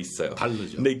있어요.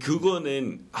 다르죠. 근데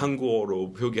그거는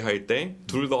한국어로 표기할 때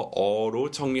둘 다 어로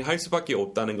정리할 수밖에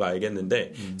없다는 거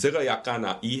알겠는데 제가 약간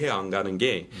이해 안 가는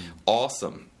게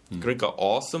awesome. 그러니까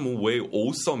awesome은 왜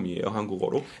awesome이에요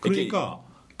한국어로? 그러니까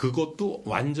그것도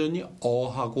완전히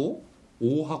어하고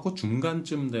오하고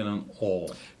중간쯤 되는 어.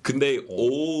 근데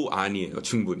오 아니에요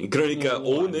충분히. 그러니까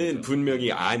오는 아니죠.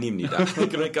 분명히 아닙니다.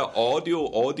 그러니까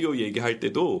오디오 얘기할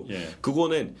때도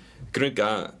그거는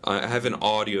그러니까 I have an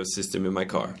audio system in my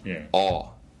car.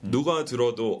 누가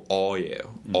들어도 어예요.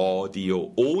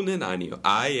 오디오. 오는 아니에요.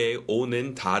 아예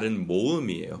오는 다른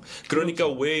모음이에요. 그러니까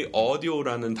그렇죠. 왜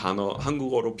오디오라는 단어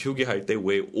한국어로 표기할 때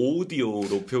왜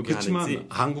오디오로 표기하는지. 그렇지만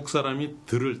한국 사람이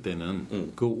들을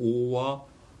때는 그 오와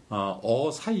어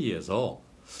사이에서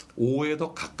오에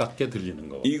더 가깝게 들리는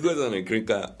거. 이거잖아요.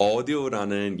 그러니까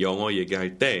오디오라는 영어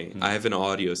얘기할 때 I have an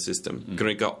audio system.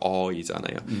 그러니까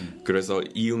어이잖아요. 그래서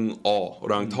이응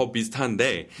어랑 더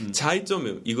비슷한데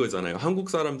차이점은 이거잖아요. 한국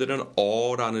사람들은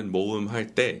어라는 모음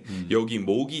할 때 여기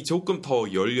목이 조금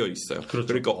더 열려 있어요. 그렇죠.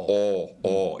 그러니까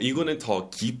이거는 더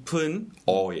깊은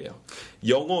어예요.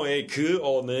 영어의 그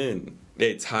어는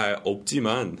잘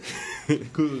없지만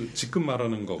그 지금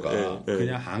말하는 거가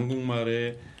그냥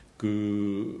한국말의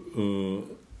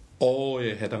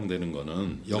어에 해당되는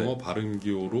거는 영어 발음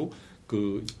기호로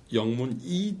그 영문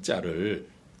이자를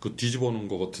그 뒤집어 놓은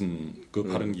것 같은 그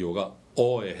발음 기호가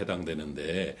어에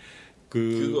해당되는데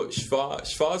그거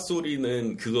슈아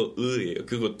소리는 그거 의예요.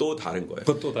 그거 또 다른 거예요.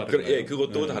 그것도 다른 거예요. 예, 그거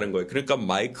또 다른 거예요. 그러니까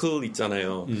마이클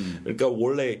있잖아요. 그러니까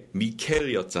원래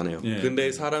미켈이었잖아요.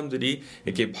 근데 사람들이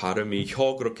이렇게 발음이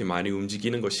혀 그렇게 많이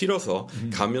움직이는 거 싫어서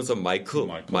가면서 마이클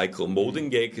모든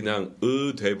게 그냥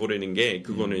돼버리는 게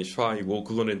그거는 슈아이고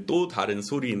그거는 또 다른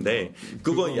소리인데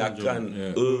그건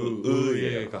약간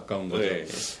의에 가까운 거죠.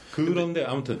 그런데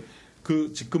아무튼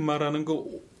그 지금 말하는 거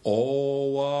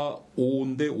어와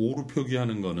오인데 오로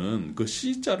표기하는 거는 그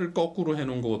C자를 거꾸로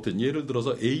해놓은 것 같은 예를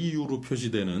들어서 AU로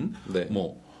표시되는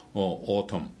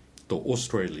autumn 또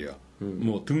Australia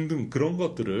뭐 등등 그런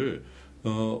것들을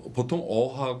보통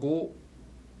어하고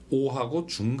오하고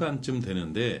중간쯤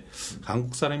되는데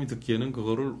한국 사람이 듣기에는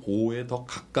그거를 오에 더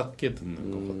가깝게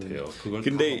듣는 것 같아요. 그걸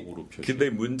오로 표시.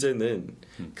 근데 문제는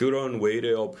그런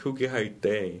웨이레어 표기할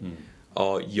때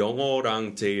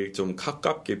영어랑 제일 좀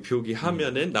가깝게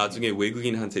표기하면은 나중에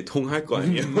외국인한테 통할 거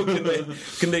아니에요.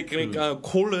 근데 그러니까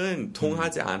콜은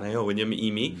통하지 않아요. 왜냐면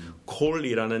이미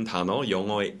콜이라는 단어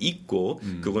영어에 있고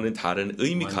그거는 다른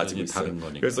의미 가지고 있어요.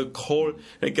 그래서 콜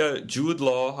그러니까 Jude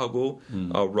Law하고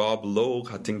Rob Lowe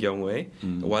같은 경우에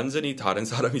완전히 다른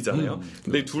사람이잖아요.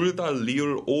 근데 둘 다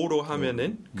리얼 O로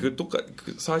하면은 그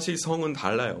사실 성은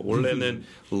달라요. 원래는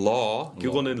Law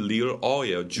그거는 리얼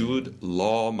O예요. Jude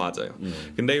Law 맞아요.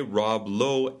 근데 Rob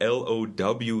Lowe Lowe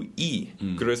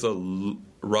그래서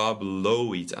Rob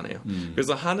Lowe이잖아요.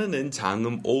 그래서 하나는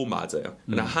장음 O 맞아요.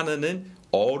 하나는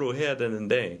어로 해야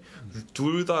되는데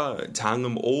둘 다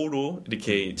장음 O로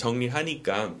이렇게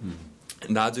정리하니까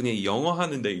나중에 영어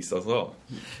하는 데 있어서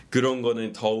그런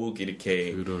거는 더욱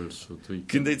이렇게 그럴 수도 있고.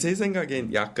 근데 제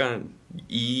생각엔 약간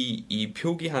이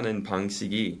표기하는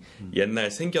방식이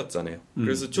옛날 생겼잖아요.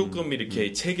 그래서 조금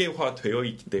이렇게 체계화 되어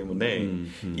있기 때문에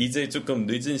이제 조금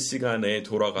늦은 시간에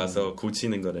돌아가서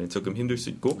고치는 거는 조금 힘들 수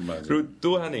있고 맞아요. 그리고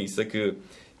또 하나 있어 그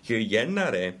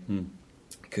옛날에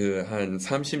그 한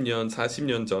 30년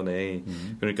 40년 전에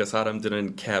그러니까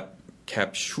사람들은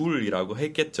캡슐이라고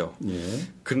했겠죠.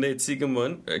 근데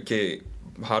지금은 이렇게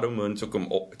발음은 조금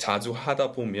자주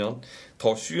하다 보면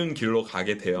더 쉬운 길로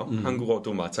가게 돼요.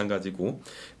 한국어도 마찬가지고.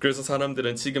 그래서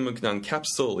사람들은 지금은 그냥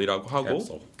캡슐이라고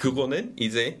하고 그거는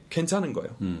이제 괜찮은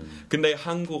거예요. 근데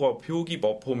한국어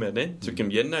표기법 보면은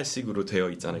조금 옛날식으로 되어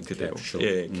있잖아요. 그대로.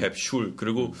 캡슐. 캡슐.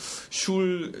 그리고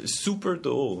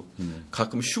슈퍼도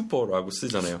가끔 슈퍼라고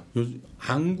쓰잖아요.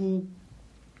 한국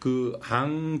그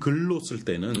한글로 쓸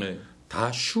때는 다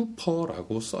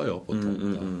슈퍼라고 써요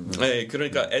보통. 네,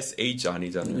 그러니까 SH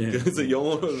아니잖아요. 그래서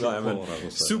영어로 하면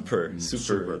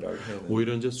슈퍼라고 해요.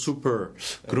 오히려 이제 슈퍼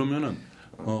그러면은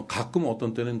가끔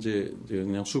어떤 때는 이제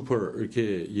그냥 슈퍼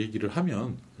이렇게 얘기를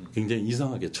하면 굉장히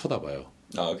이상하게 쳐다봐요.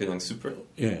 아 그냥 슈퍼?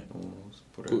 예.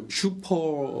 그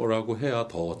슈퍼라고 해야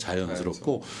더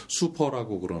자연스럽고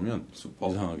슈퍼라고 그러면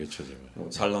이상하게 쳐져요.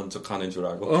 잘난 척하는 줄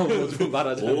알고.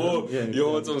 말하자면. 오,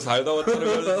 영어 좀 살다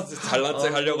왔다는 잘난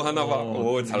척 하려고 하나 봐.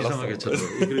 오, 잘났어. 이상하게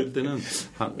쳐져요. 그럴 때는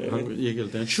얘기할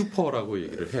때는 슈퍼라고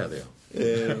얘기를 해야 돼요.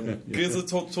 예, 그래서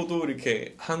저도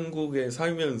이렇게 한국에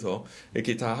살면서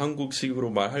이렇게 다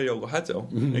한국식으로 말하려고 하죠.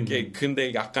 이렇게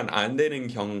근데 약간 안 되는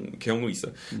경우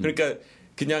있어요. 그러니까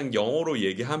그냥 영어로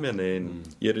얘기하면은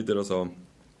예를 들어서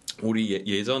우리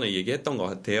예전에 얘기했던 것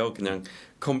같아요. 그냥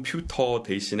컴퓨터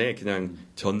대신에 그냥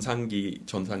전산기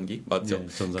맞죠? 네,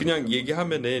 전산기. 그냥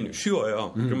얘기하면은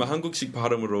쉬워요. 그러면 한국식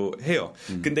발음으로 해요.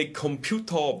 근데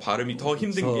컴퓨터 발음이 더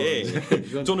힘든 게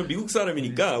저는 미국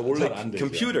사람이니까 원래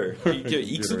컴퓨터 이렇게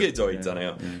익숙해져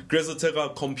있잖아요. 그래서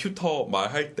제가 컴퓨터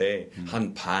말할 때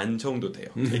한 반 정도 돼요.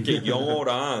 이렇게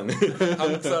영어랑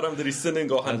한국 사람들이 쓰는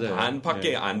거 한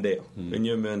반밖에 안 돼요.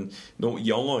 왜냐면 너무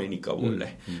영어이니까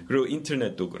원래. 그리고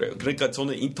인터넷도 그래요. 그러니까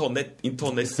저는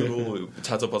인터넷으로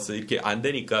찾아봤어요. 이렇게 안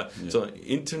되니까 저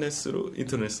인터넷으로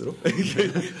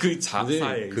그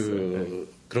자사에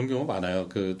그런 경우 많아요.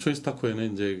 그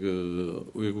초이스타코에는 이제 그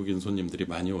외국인 손님들이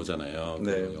많이 오잖아요.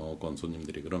 네. 그 영어권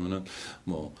손님들이 그러면은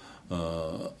뭐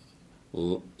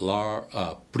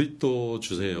브리또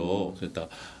주세요. 그러니까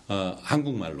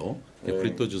한국말로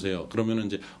브리또 주세요. 그러면은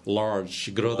이제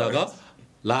large 그러다가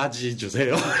라지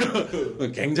주세요.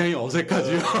 굉장히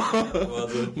어색하죠.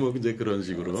 맞아. 뭐 이제 그런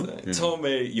식으로. 예.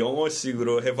 처음에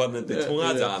영어식으로 해봤는데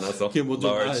통하지 않아서. 그게 뭐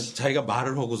좀 자기가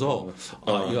말을 하고서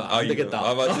이거 안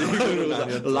되겠다.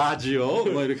 맞지. 라지요.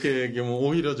 뭐 이렇게 뭐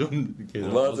오히려 좀 이렇게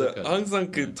맞아. 항상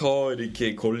그 더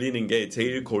이렇게 걸리는 게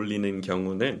제일 걸리는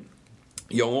경우는.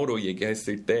 영어로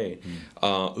얘기했을 때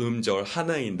음절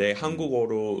하나인데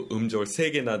한국어로 음절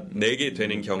 3개나 4개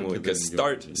되는 경우 그러니까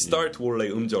start 원래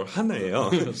음절 하나예요.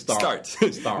 start.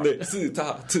 네,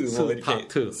 start 뭐 이렇게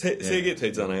 3개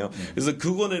되잖아요. 그래서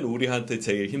그거는 우리한테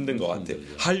제일 힘든 것 같아요.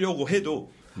 하려고 해도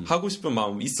하고 싶은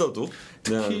마음 있어도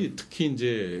특히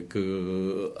이제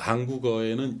그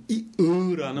한국어에는 이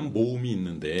으라는 모음이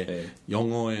있는데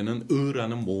영어에는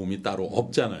으라는 모음이 따로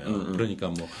없잖아요. 그러니까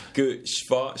뭐 그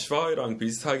슈바이랑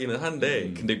비슷하기는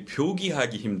한데 근데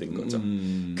표기하기 힘든 거죠.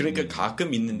 그러니까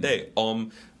가끔 있는데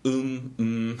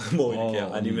뭐 이렇게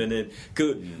아니면은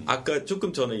그 아까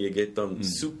조금 전에 얘기했던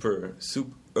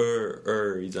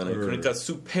이잖아요. 그러니까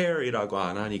super이라고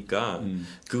안 하니까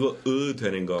그거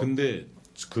되는 거. 근데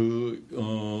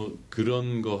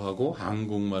그런 거하고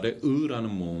한국말의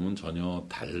으라는 모음은 전혀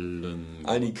다른.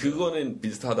 아니 그거는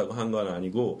비슷하다고 한 건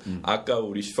아니고 아까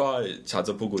우리 슈아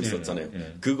자주 보고 있었잖아요.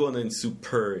 그거는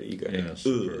super 이거예요.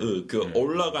 그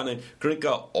올라가는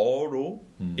그러니까 어로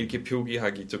이렇게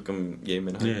표기하기 조금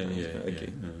예민하니까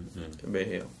이렇게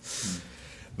애매해요.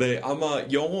 네 아마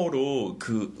영어로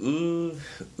그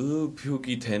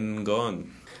표기된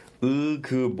건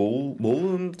그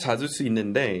모음 찾을 수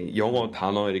있는데 영어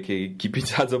단어 이렇게 깊이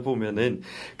찾아보면은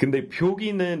근데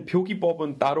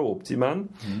표기법은 따로 없지만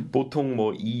보통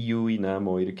뭐 EU이나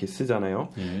뭐 이렇게 쓰잖아요.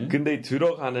 근데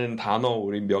들어가는 단어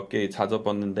우리 몇 개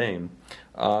찾아봤는데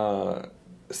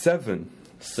seven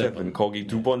거기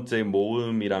두 번째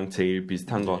모음이랑 제일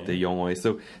비슷한 것 같아요.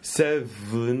 영어에서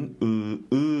seven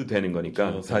되는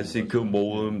거니까 사실 그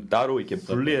모음 따로 이렇게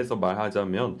분리해서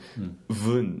말하자면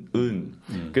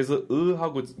그래서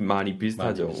하고 많이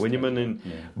비슷하죠. 왜냐면은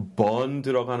번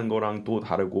들어가는 거랑 또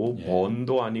다르고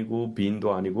번도 아니고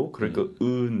빈도 아니고 그러니까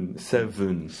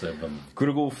seven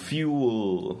그리고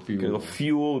fuel 그러니까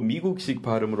fuel 미국식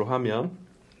발음으로 하면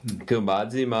그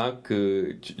마지막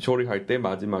그 조리할 때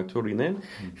마지막 조리는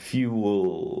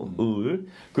fuel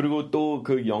그리고 또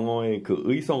그 영어의 그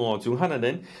의성어 중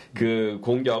하나는 그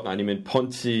공격 아니면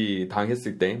펀치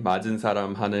당했을 때 맞은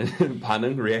사람 하는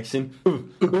반응 리액션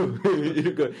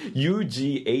이렇게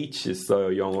UGH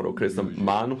써요 영어로. 그래서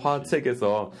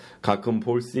만화책에서 가끔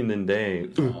볼 수 있는데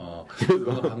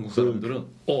한국 사람들은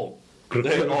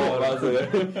그렇죠. 맞아요.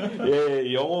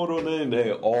 예,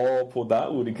 영어로는 어보다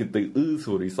우리 그때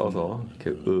소리 써서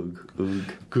이렇게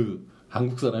그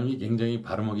한국 사람이 굉장히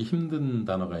발음하기 힘든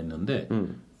단어가 있는데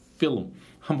film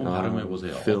한번 발음해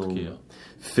보세요. 어떻게 해요?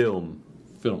 film.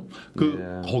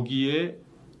 거기에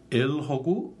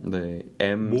L하고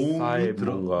M 사이에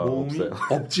뭔가 없어요.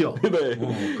 없죠. 그런데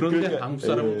그러니까, 한국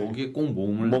사람은 거기에 꼭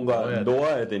모음을 뭔가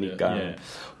넣어야 되니까.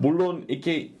 물론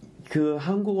이렇게 그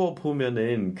한국어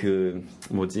보면은 그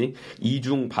뭐지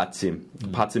이중 받침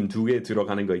두 개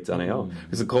들어가는 거 있잖아요.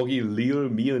 그래서 거기 리을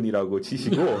미은이라고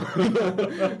치시고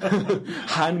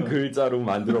한 글자로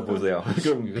만들어 보세요.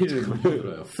 그럼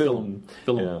필름.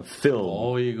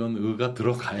 이건 의가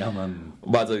들어가야만.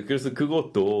 맞아요. 그래서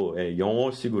그것도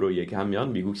영어식으로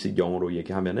얘기하면 미국식 영어로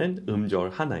얘기하면은 음절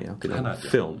하나예요. 그냥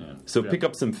film. So pick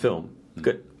up some film.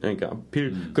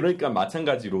 그러니까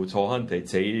마찬가지로 저한테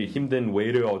제일 힘든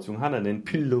외래어 중 하나는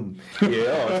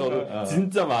필름이에요. 저도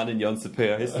진짜 많은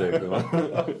연습해야 했어요.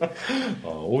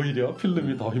 오히려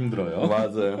필름이 더 힘들어요.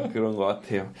 맞아요. 그런 것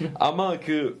같아요. 아마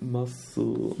그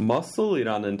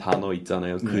muscle이라는 단어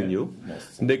있잖아요. 근육.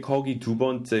 근데 거기 두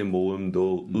번째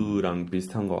모음도 으랑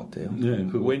비슷한 것 같아요.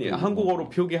 왜냐 한국어로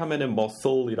표기하면은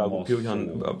muscle이라고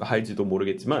표현할지도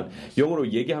모르겠지만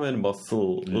영어로 얘기하면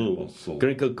muscle.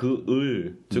 그러니까 그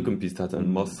을 조금 비슷하잖아요.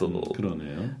 muscle.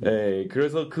 그러네요. 네,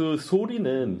 그래서 그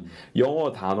소리는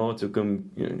영어 단어 조금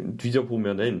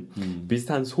뒤져보면은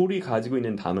비슷한 소리 가지고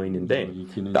있는 단어 있는데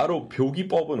따로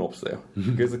표기법은 없어요.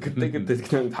 그래서 그때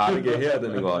그냥 다르게 해야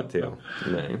되는 것 같아요.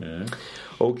 네.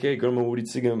 오케이, 그러면 우리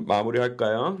지금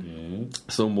마무리할까요?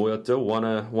 So 뭐였죠?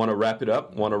 Wanna wrap it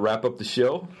up? Wanna wrap up the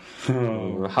show?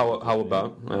 How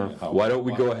about? Why don't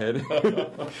we go ahead?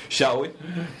 Shall we?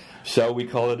 Shall we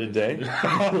call it a day?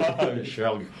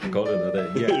 Shall we call it a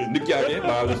day? Yeah. 느끼하게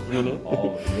말하고 싶으면은.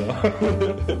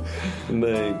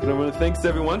 네, 그러면 thanks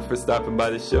everyone for stopping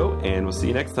by the show, and we'll see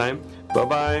you next time. Bye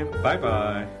bye. Bye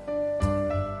bye.